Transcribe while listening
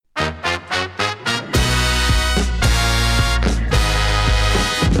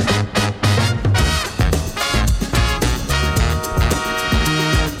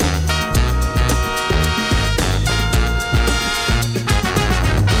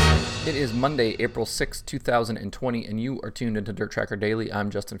It is Monday, April 6th, 2020, and you are tuned into Dirt Tracker Daily. I'm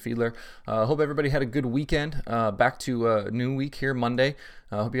Justin Fiedler. Hope everybody had a good weekend. Back to a new week here, Monday.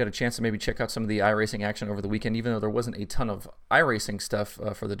 Hope you had a chance to maybe check out some of the iRacing action over the weekend, even though there wasn't a ton of iRacing stuff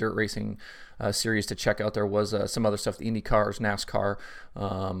for the dirt racing series to check out. There was some other stuff, the Indy cars, NASCAR,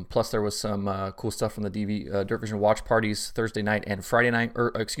 plus there was some cool stuff from the Dirt Vision watch parties Thursday night and Friday night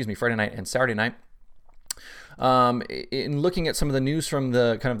and Saturday night. In looking at some of the news from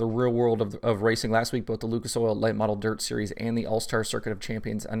the kind of the real world of racing last week, both the Lucas Oil Late Model Dirt Series and the All-Star Circuit of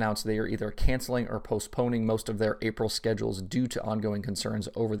Champions announced they are either canceling or postponing most of their April schedules due to ongoing concerns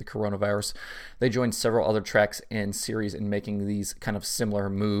over the coronavirus. They joined several other tracks and series in making these kind of similar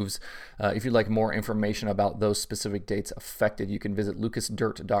moves. If you'd like more information about those specific dates affected, you can visit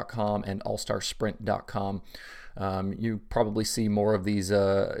lucasdirt.com and allstarsprint.com. You probably see more of these,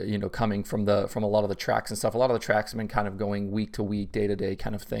 coming from a lot of the tracks and stuff. A lot of the tracks have been kind of going week to week, day to day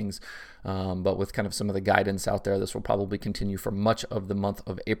kind of things. But with kind of some of the guidance out there, this will probably continue for much of the month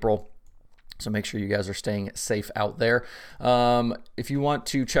of April. So make sure you guys are staying safe out there. If you want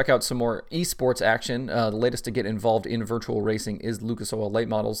to check out some more esports action, the latest to get involved in virtual racing is Lucas Oil Late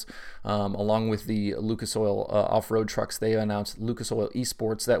Models. Along with the Lucas Oil off-road trucks, they announced Lucas Oil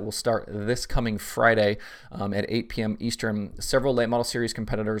Esports that will start this coming Friday at 8 p.m. Eastern. Several late model series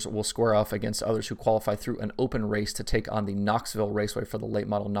competitors will square off against others who qualify through an open race to take on the Knoxville Raceway for the late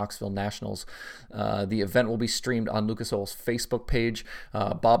model Knoxville Nationals. The event will be streamed on Lucas Oil's Facebook page.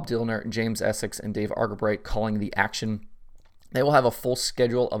 Bob Dillner, James Essex, and Dave Argerbright calling the action. They will have a full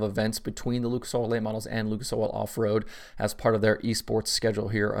schedule of events between the Lucas Oil Late Models and Lucas Oil Off-Road as part of their esports schedule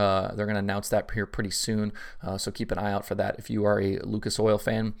here. They're going to announce that here pretty soon, so keep an eye out for that if you are a Lucas Oil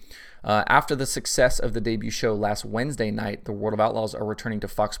fan. After the success of the debut show last Wednesday night, the World of Outlaws are returning to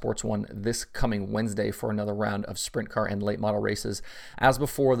Fox Sports 1 this coming Wednesday for another round of sprint car and late model races. As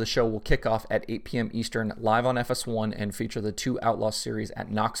before, the show will kick off at 8 p.m. Eastern live on FS1 and feature the two Outlaws series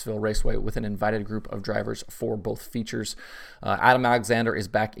at Knoxville Raceway with an invited group of drivers for both features. Adam Alexander is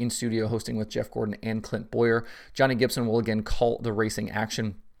back in studio hosting with Jeff Gordon and Clint Boyer. Johnny Gibson will again call the racing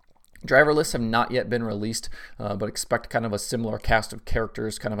action. Driver lists have not yet been released, but expect kind of a similar cast of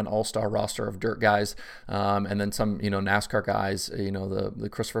characters, kind of an all-star roster of dirt guys, and then some, NASCAR guys, the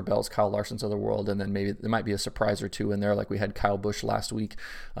Christopher Bells, Kyle Larsons of the world, and then maybe there might be a surprise or two in there, like we had Kyle Busch last week.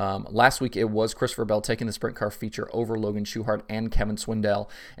 Last week it was Christopher Bell taking the sprint car feature over Logan Schuchart and Kevin Swindell,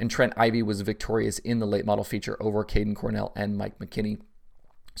 and Trent Ivey was victorious in the late model feature over Caden Cornell and Mike McKinney.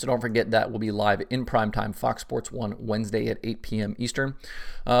 So don't forget that will be live in primetime, Fox Sports 1, Wednesday at 8 p.m. Eastern.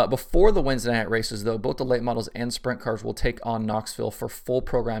 Before the Wednesday night races, though, both the late models and sprint cars will take on Knoxville for full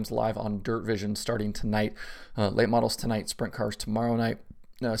programs live on Dirt Vision starting tonight. Late models tonight, sprint cars tomorrow night.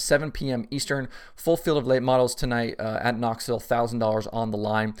 7 p.m. Eastern, full field of late models tonight at Knoxville, $1,000 on the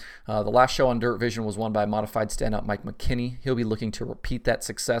line. The last show on Dirt Vision was won by modified standout Mike McKinney. He'll be looking to repeat that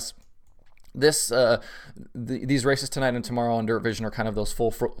success. These races tonight and tomorrow on Dirt Vision are kind of those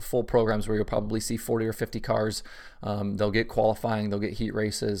full programs where you'll probably see 40 or 50 cars. They'll get qualifying, they'll get heat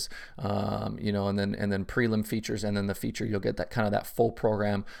races, and then prelim features, and then the feature you'll get that full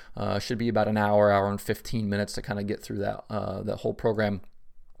program. Should be about an hour and 15 minutes to kind of get through that whole program.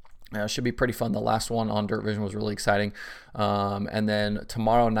 Should be pretty fun. The last one on Dirt Vision was really exciting. And then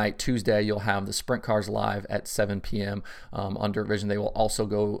tomorrow night, Tuesday, you'll have the sprint cars live at 7 p.m. On Dirt Vision. They will also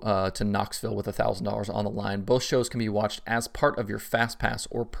go to Knoxville with $1,000 on the line. Both shows can be watched as part of your Fast Pass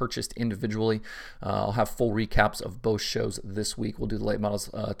or purchased individually. I'll have full recaps of both shows this week. We'll do the late models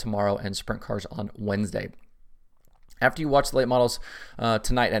tomorrow and sprint cars on Wednesday. After you watch the late models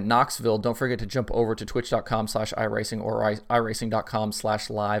tonight at Knoxville, don't forget to jump over to twitch.com/iRacing or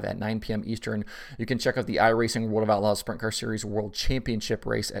iRacing.com/live at 9 p.m. Eastern. You can check out the iRacing World of Outlaws Sprint Car Series World Championship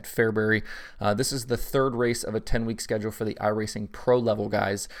race at Fairbury. This is the third race of a 10-week schedule for the iRacing Pro Level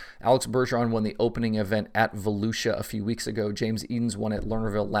guys. Alex Bergeron won the opening event at Volusia a few weeks ago. James Edens won at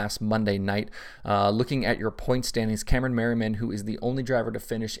Lernerville last Monday night. Looking at your point standings, Cameron Merriman, who is the only driver to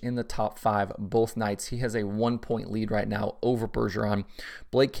finish in the top 5 both nights, he has a 1-point lead right now over Bergeron.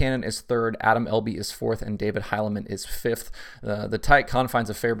 Blake Cannon is 3rd, Adam Elby is 4th, and David Heileman is 5th. The tight confines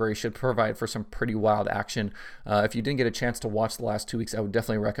of Fairbury should provide for some pretty wild action. If you didn't get a chance to watch the last 2 weeks, I would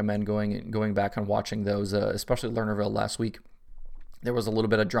definitely recommend going back and watching those, especially Lernerville last week. There was a little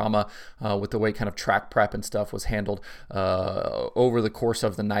bit of drama with the way kind of track prep and stuff was handled over the course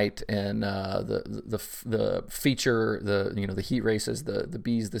of the night, and the feature, the heat races, the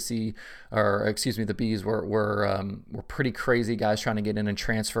B's, the B's were pretty crazy. Guys trying to get in and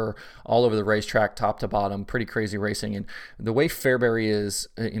transfer all over the racetrack, top to bottom, pretty crazy racing. And the way Fairbury is,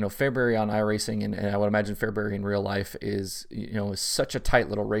 Fairbury on iRacing, and I would imagine Fairbury in real life is such a tight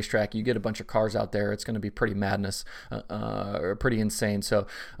little racetrack. You get a bunch of cars out there, it's going to be pretty madness, pretty insane. So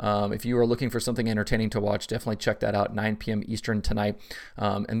if you are looking for something entertaining to watch, definitely check that out. 9 p.m. Eastern tonight.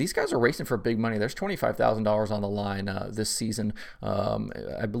 And these guys are racing for big money. There's $25,000 on the line this season.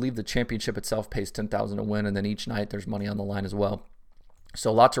 I believe the championship itself pays $10,000 to win, and then each night there's money on the line as well. So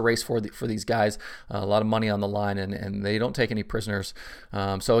a lot to race for these guys, a lot of money on the line, and they don't take any prisoners.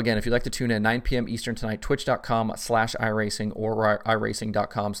 So again, if you'd like to tune in, 9 p.m. Eastern tonight, twitch.com/iRacing or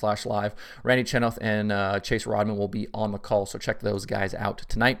iRacing.com/live. Randy Chenoweth and Chase Rodman will be on the call, so check those guys out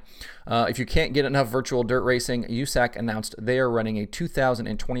tonight. If you can't get enough virtual dirt racing, USAC announced they are running a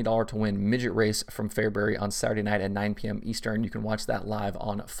 $2,020 to win midget race from Fairbury on Saturday night at 9 p.m. Eastern. You can watch that live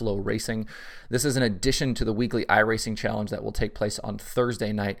on Flow Racing. This is in addition to the weekly iRacing challenge that will take place on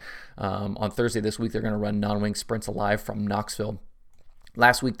Thursday night. On Thursday this week, they're going to run non-wing sprints live from Knoxville.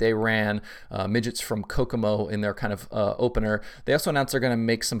 Last week, they ran midgets from Kokomo in their kind of opener. They also announced they're going to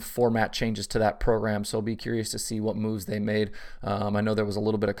make some format changes to that program, so I'll be curious to see what moves they made. I know there was a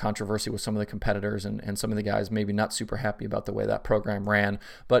little bit of controversy with some of the competitors and some of the guys maybe not super happy about the way that program ran,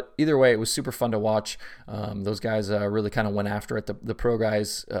 but either way, it was super fun to watch. Those guys really kind of went after it. The pro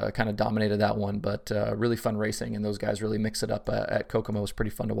guys kind of dominated that one, but really fun racing, and those guys really mix it up at Kokomo. It was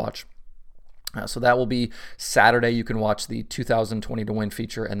pretty fun to watch. So that will be Saturday. You can watch the 2020 to win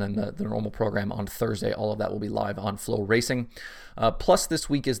feature, and then the normal program on Thursday. All of that will be live on Flow Racing. Plus, this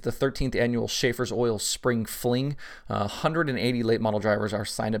week is the 13th annual Schaefer's Oil Spring Fling. 180 late model drivers are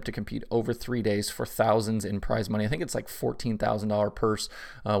signed up to compete over 3 days for thousands in prize money. I think it's like $14,000 purse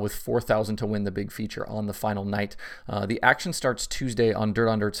with $4,000 to win the big feature on the final night. The action starts Tuesday on Dirt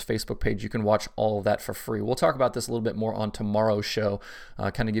on Dirt's Facebook page. You can watch all of that for free. We'll talk about this a little bit more on tomorrow's show,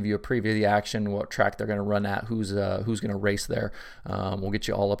 kind of give you a preview of the action, what track they're going to run at, who's going to race there. We'll get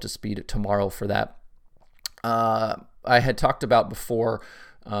you all up to speed tomorrow for that. I had talked about before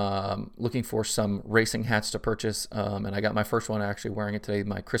looking for some racing hats to purchase, and I got my first one actually wearing it today,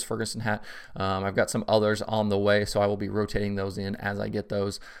 my Chris Ferguson hat. I've got some others on the way, so I will be rotating those in as I get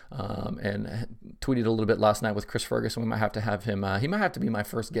those, and tweeted a little bit last night with Chris Ferguson. We might have to have him, he might have to be my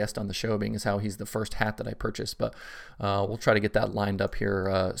first guest on the show, being as how he's the first hat that I purchased, but we'll try to get that lined up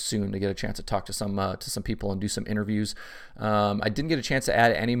here soon to get a chance to talk to some people and do some interviews. I didn't get a chance to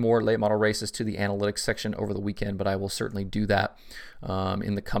add any more late model races to the analytics section over the weekend, but I will certainly do that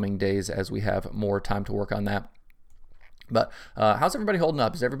in the coming days as we have more time to work on that. But how's everybody holding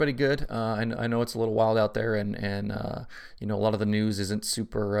up? Is everybody good? I know it's a little wild out there, and a lot of the news isn't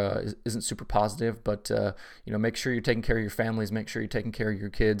super positive. But make sure you're taking care of your families. Make sure you're taking care of your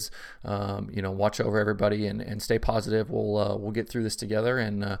kids. Watch over everybody and stay positive. We'll get through this together,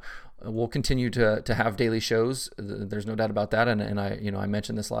 and we'll continue to have daily shows. There's no doubt about that. And I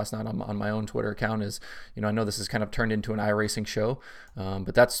mentioned this last night on my own Twitter account. Is I know this has kind of turned into an iRacing show,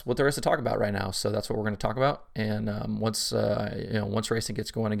 but that's what there is to talk about right now. So that's what we're going to talk about. And once racing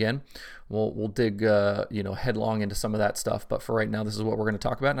gets going again, we'll dig headlong into some of that stuff. But for right now, this is what we're going to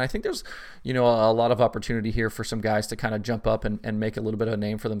talk about. And I think there's a lot of opportunity here for some guys to kind of jump up and make a little bit of a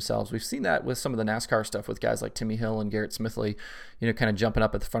name for themselves. We've seen that with some of the NASCAR stuff with guys like Timmy Hill and Garrett Smithley, kind of jumping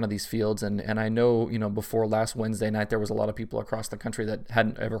up at the front of these fields. And I know, before last Wednesday night, there was a lot of people across the country that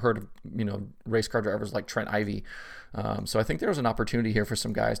hadn't ever heard of, race car drivers like Trent Ivey. So I think there's an opportunity here for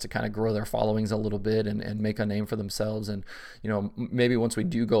some guys to kind of grow their followings a little bit and make a name for themselves. And, maybe once we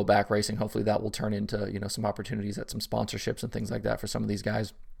do go back racing, hopefully that will turn into, some opportunities at some sponsorships and things like that for some of these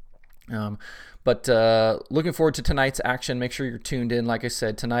guys. But looking forward to tonight's action. Make sure you're tuned in. Like I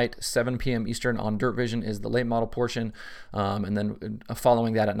said, tonight, 7 p.m. Eastern on Dirt Vision is the late model portion. And then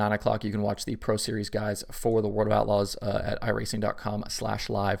following that at 9 o'clock, you can watch the Pro Series guys for the World of Outlaws at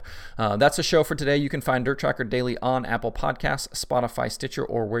iRacing.com/live. That's the show for today. You can find Dirt Tracker Daily on Apple Podcasts, Spotify, Stitcher,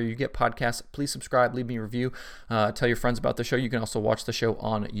 or where you get podcasts. Please subscribe, leave me a review, tell your friends about the show. You can also watch the show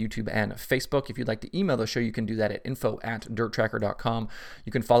on YouTube and Facebook. If you'd like to email the show, you can do that at info@dirttracker.com.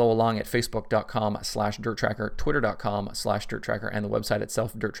 You can follow along at facebook.com/dirttracker, twitter.com/dirttracker, and the website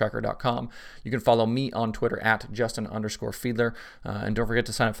itself, dirttracker.com. You can follow me on Twitter at Justin_Fiedler. And don't forget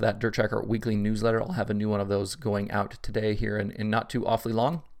to sign up for that Dirt Tracker weekly newsletter. I'll have a new one of those going out today here in not too awfully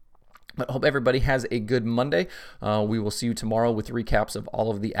long. But hope everybody has a good Monday. We will see you tomorrow with recaps of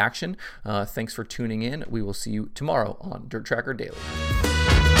all of the action. Thanks for tuning in. We will see you tomorrow on Dirt Tracker Daily.